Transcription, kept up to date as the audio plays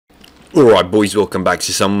Alright boys, welcome back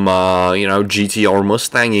to some, GTR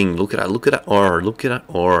Mustanging. Look at that R, look at that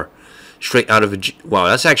R. Straight out of a wow,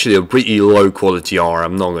 that's actually a pretty low quality R.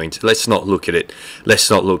 I'm not going to, let's not look at it.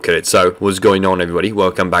 So, what's going on everybody?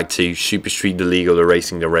 Welcome back to Super Street, the League of the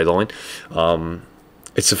Racing, the Redline.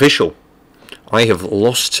 It's official. I have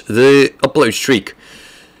lost the upload streak.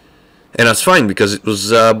 And that's fine, because it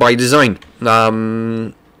was by design.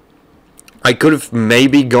 I could have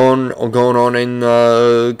maybe gone on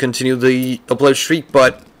and continued the upload streak,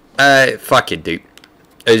 but fuck it, dude.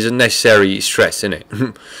 It's a necessary stress, isn't it?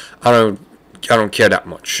 I don't care that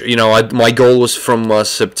much. You know, my goal was from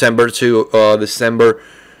September to December,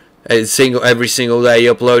 every single day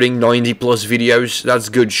uploading 90+ videos. That's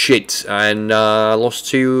good shit, and I lost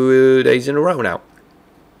 2 days in a row now.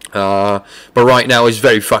 But right now it's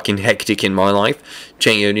very fucking hectic in my life.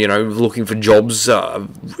 You know, looking for jobs.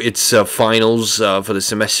 It's finals for the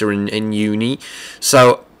semester in uni,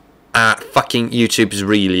 so fucking YouTube is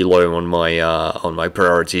really low on my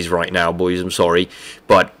priorities right now, boys. I'm sorry,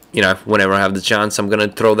 but you know, whenever I have the chance, I'm gonna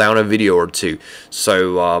throw down a video or two.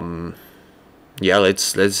 So yeah,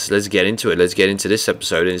 let's get into it. Let's get into this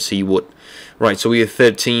episode and see what. Right, so we are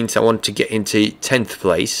 13th. I want to get into 10th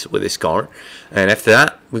place with this car, and after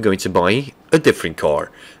that, we're going to buy a different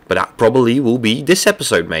car. But that probably will be this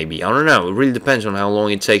episode, maybe. I don't know. It really depends on how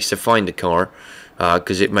long it takes to find the car,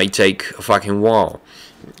 because it may take a fucking while.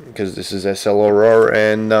 Because this is SLRR,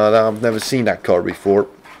 and I've never seen that car before.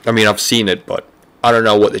 I mean, I've seen it, but I don't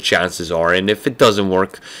know what the chances are. And if it doesn't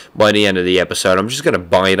work by the end of the episode, I'm just gonna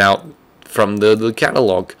buy it out from the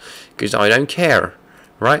catalog, because I don't care,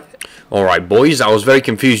 right? Alright boys, I was very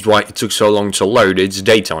confused why it took so long to load. It's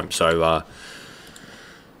daytime, so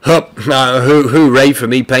hooray for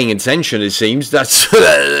me paying attention, it seems. That's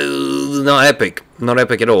not epic. Not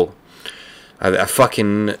epic at all. I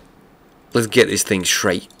fucking, let's get this thing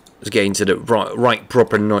straight. Let's get into the right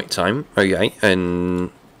proper nighttime, okay,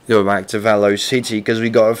 and go back to Valo City, because we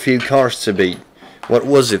got a few cars to beat. What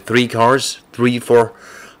was it, 3 cars? 3-4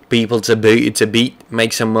 people to beat,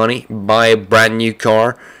 make some money, buy a brand new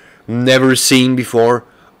car, never seen before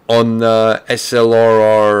on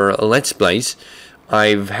SLRR Let's Plays.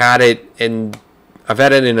 I've had it in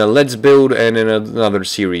a Let's Build and in another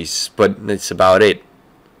series, but that's about it.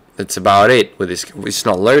 That's about it with this. It's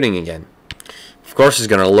not loading again. Of course, it's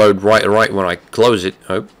gonna load right when I close it.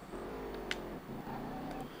 Oh,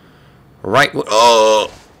 right.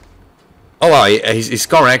 Oh wow, his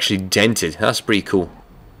car actually dented. That's pretty cool,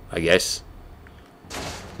 I guess.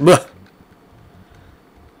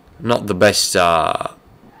 Not the best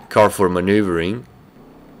car for maneuvering.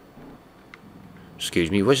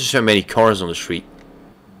 Excuse me, why is there so many cars on the street?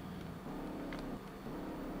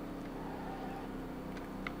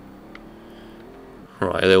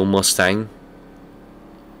 Right, a little Mustang.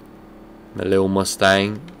 A little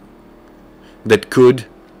Mustang. That could.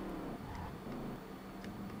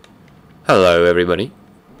 Hello everybody.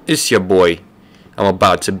 It's your boy. I'm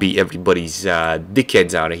about to beat everybody's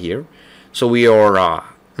dickheads out of here. So we are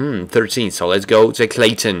 13, so let's go to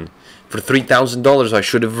Clayton. For $3,000 I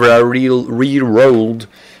should have re-rolled,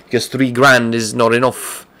 because 3 grand is not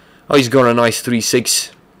enough. Oh, he's got a nice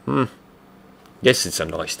 3.6. Yes, it's a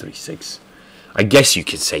nice 3.6. I guess you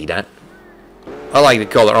could say that. I like the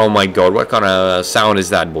color. Oh my god, what kind of sound is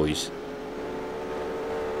that, boys?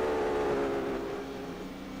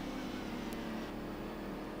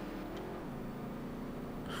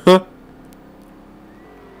 Huh?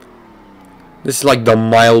 This is like the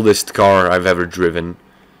mildest car I've ever driven.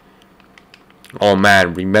 Oh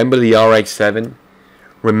man, remember the RX-7?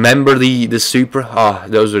 Remember the Supra? Ah,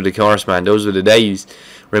 those were the cars, man. Those were the days.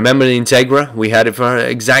 Remember the Integra? We had it for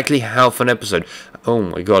exactly half an episode. Oh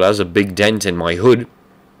my god, that's a big dent in my hood.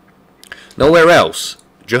 Nowhere else.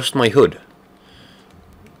 Just my hood.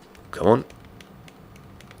 Come on.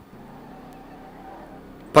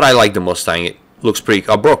 But I like the Mustang. It looks pretty...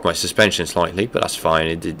 I broke my suspension slightly, but that's fine.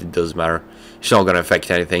 It does matter. It's not going to affect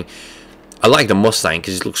anything. I like the Mustang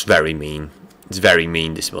because it looks very mean. It's very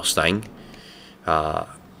mean, this Mustang.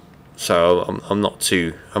 So I'm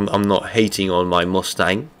not hating on my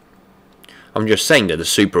Mustang. I'm just saying that the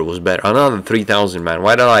Supra was better. Another 3,000, man.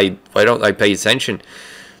 Why don't I pay attention?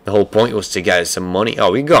 The whole point was to get some money.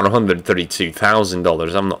 Oh, we got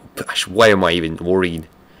 $132,000. I'm not. Gosh, why am I even worried?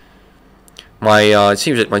 It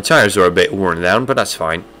seems that my tires are a bit worn down, but that's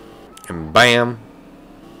fine. And bam.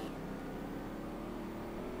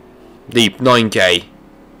 Deep 9K.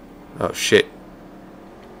 Oh shit.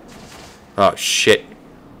 Oh shit.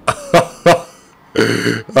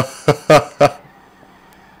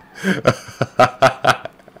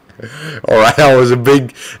 Alright, That was a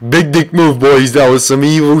big dick move, boys. That was some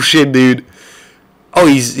evil shit, dude. Oh,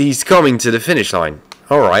 he's coming to the finish line.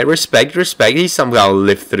 Alright, respect. He somehow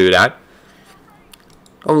lived through that.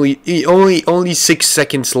 Only 6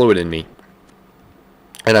 seconds slower than me.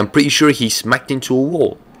 And I'm pretty sure he smacked into a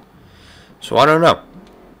wall. So I don't know.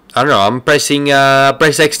 I'm pressing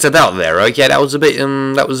press X to doubt there. Okay, that was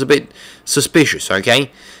a bit suspicious.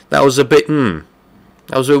 Okay, that was a bit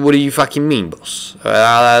what do you fucking mean, boss?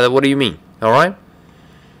 What do you mean? All right.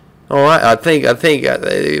 I think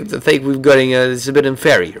we're getting it's a bit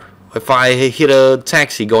unfair here. If I hit a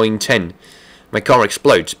taxi going 10, my car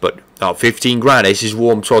explodes. But 15 grand. This is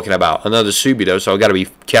what I'm talking about. Another Subito, so I gotta be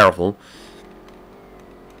careful.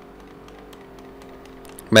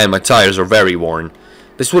 Man, my tires are very worn.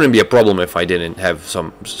 This wouldn't be a problem if I didn't have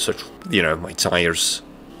such, you know, my tires.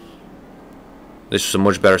 This was a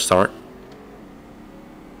much better start.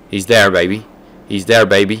 He's there, baby. He's there,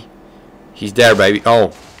 baby. He's there, baby.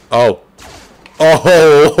 Oh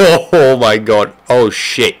my god. Oh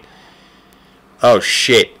shit. Oh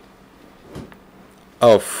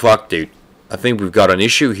fuck, dude. I think we've got an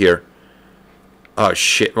issue here. Oh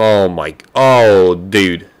shit. Oh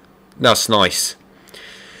dude. That's nice.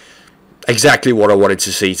 Exactly what I wanted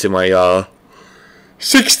to see to my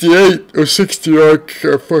 68 or 60 arc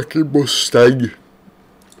fucking Mustang.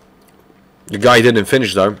 The guy didn't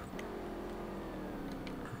finish though.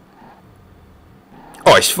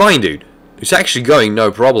 Oh, it's fine, dude. It's actually going no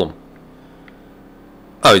problem.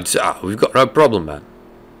 Oh, it's we've got no problem, man.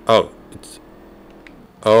 It's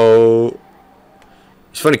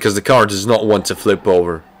funny because the car does not want to flip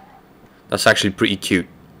over. That's actually pretty cute.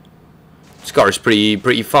 This car is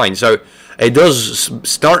pretty fine. So it does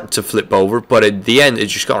start to flip over, but at the end it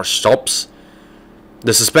just kind of stops.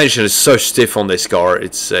 The suspension is so stiff on this car.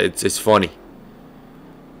 It's funny.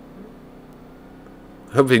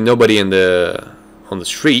 Hopefully nobody on the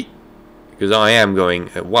street, because I am going.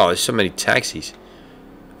 Wow, there's so many taxis.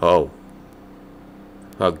 Oh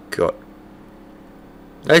god.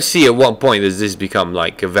 Let's see at what point does this become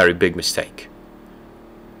like a very big mistake.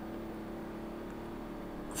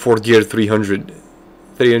 Fourth gear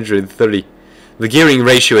 330. The gearing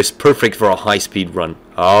ratio is perfect for a high-speed run.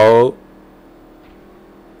 Oh.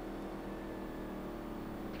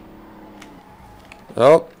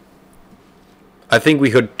 I think we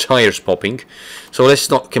heard tires popping. So let's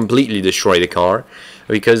not completely destroy the car,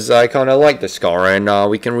 because I kind of like this car, and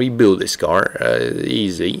we can rebuild this car.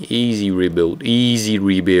 Easy rebuild. Easy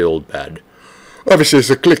rebuild, bad. Obviously it's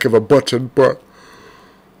a click of a button, but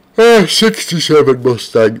 67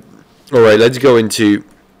 Mustang. Alright, let's go and find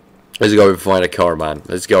a car, man.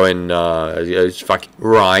 Let's go in,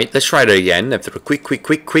 right, let's try it again after a quick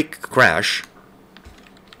crash.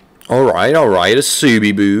 Alright, a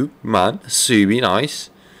Subi boo, man. A Subi,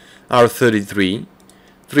 nice. R33,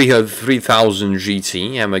 3000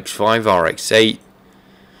 GT, MX5, RX8,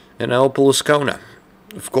 and Opel Ascona,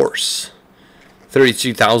 of course.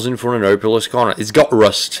 32,000 for an Opel Ascona. It's got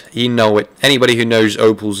rust, you know it. Anybody who knows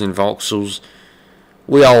Opels and Vauxhalls,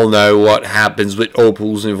 we all know what happens with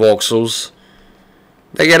Opels and Vauxhalls.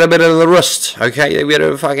 They get a bit of the rust, okay? They get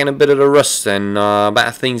a bit of the rust, and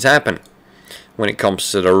bad things happen when it comes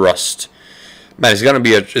to the rust. Man, it's gonna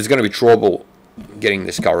be trouble getting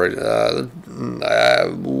this car. I don't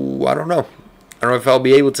know. I don't know if I'll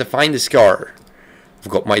be able to find this car. I've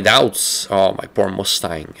got my doubts. Oh, my poor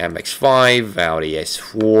Mustang. MX-5, Audi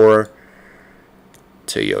S4,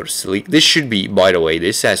 Toyota Celica. This should be, by the way,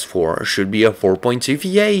 this S4 should be a 4.2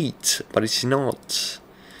 V8, but it's not.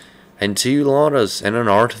 And 2 Ladas and an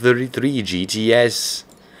R33 GTS.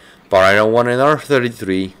 But I don't want an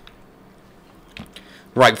R33.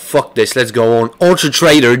 Right, fuck this. Let's go on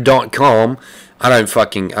AutoTrader.com. I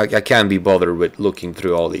can't be bothered with looking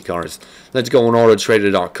through all the cars. Let's go on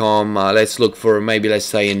AutoTrader.com. Let's look for maybe, let's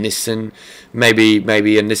say, a Nissan. Maybe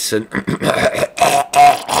a Nissan.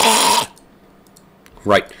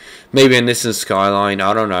 Right. Maybe a Nissan Skyline.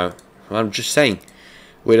 I don't know. I'm just saying.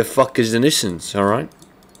 Where the fuck is the Nissans? Alright.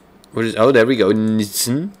 Oh, there we go.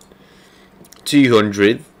 Nissan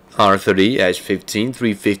 200. R30, S15,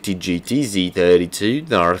 350 GT, Z32,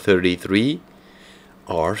 R33,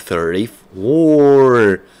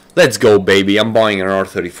 R34. Let's go, baby. I'm buying an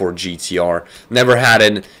R34 GTR. Never had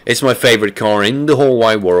it. It's my favorite car in the whole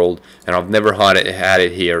wide world, and I've never had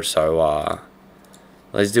it here. So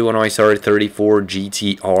let's do a nice R34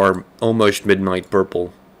 GTR, almost midnight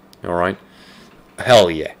purple. All right.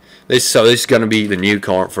 Hell yeah. This is gonna be the new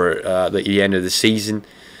car for the end of the season.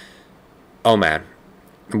 Oh man.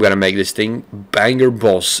 I'm gonna make this thing banger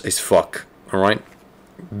boss as fuck. Alright?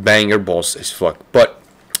 Banger boss as fuck. But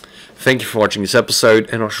Thank you for watching this episode,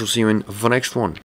 and I shall see you in the next one.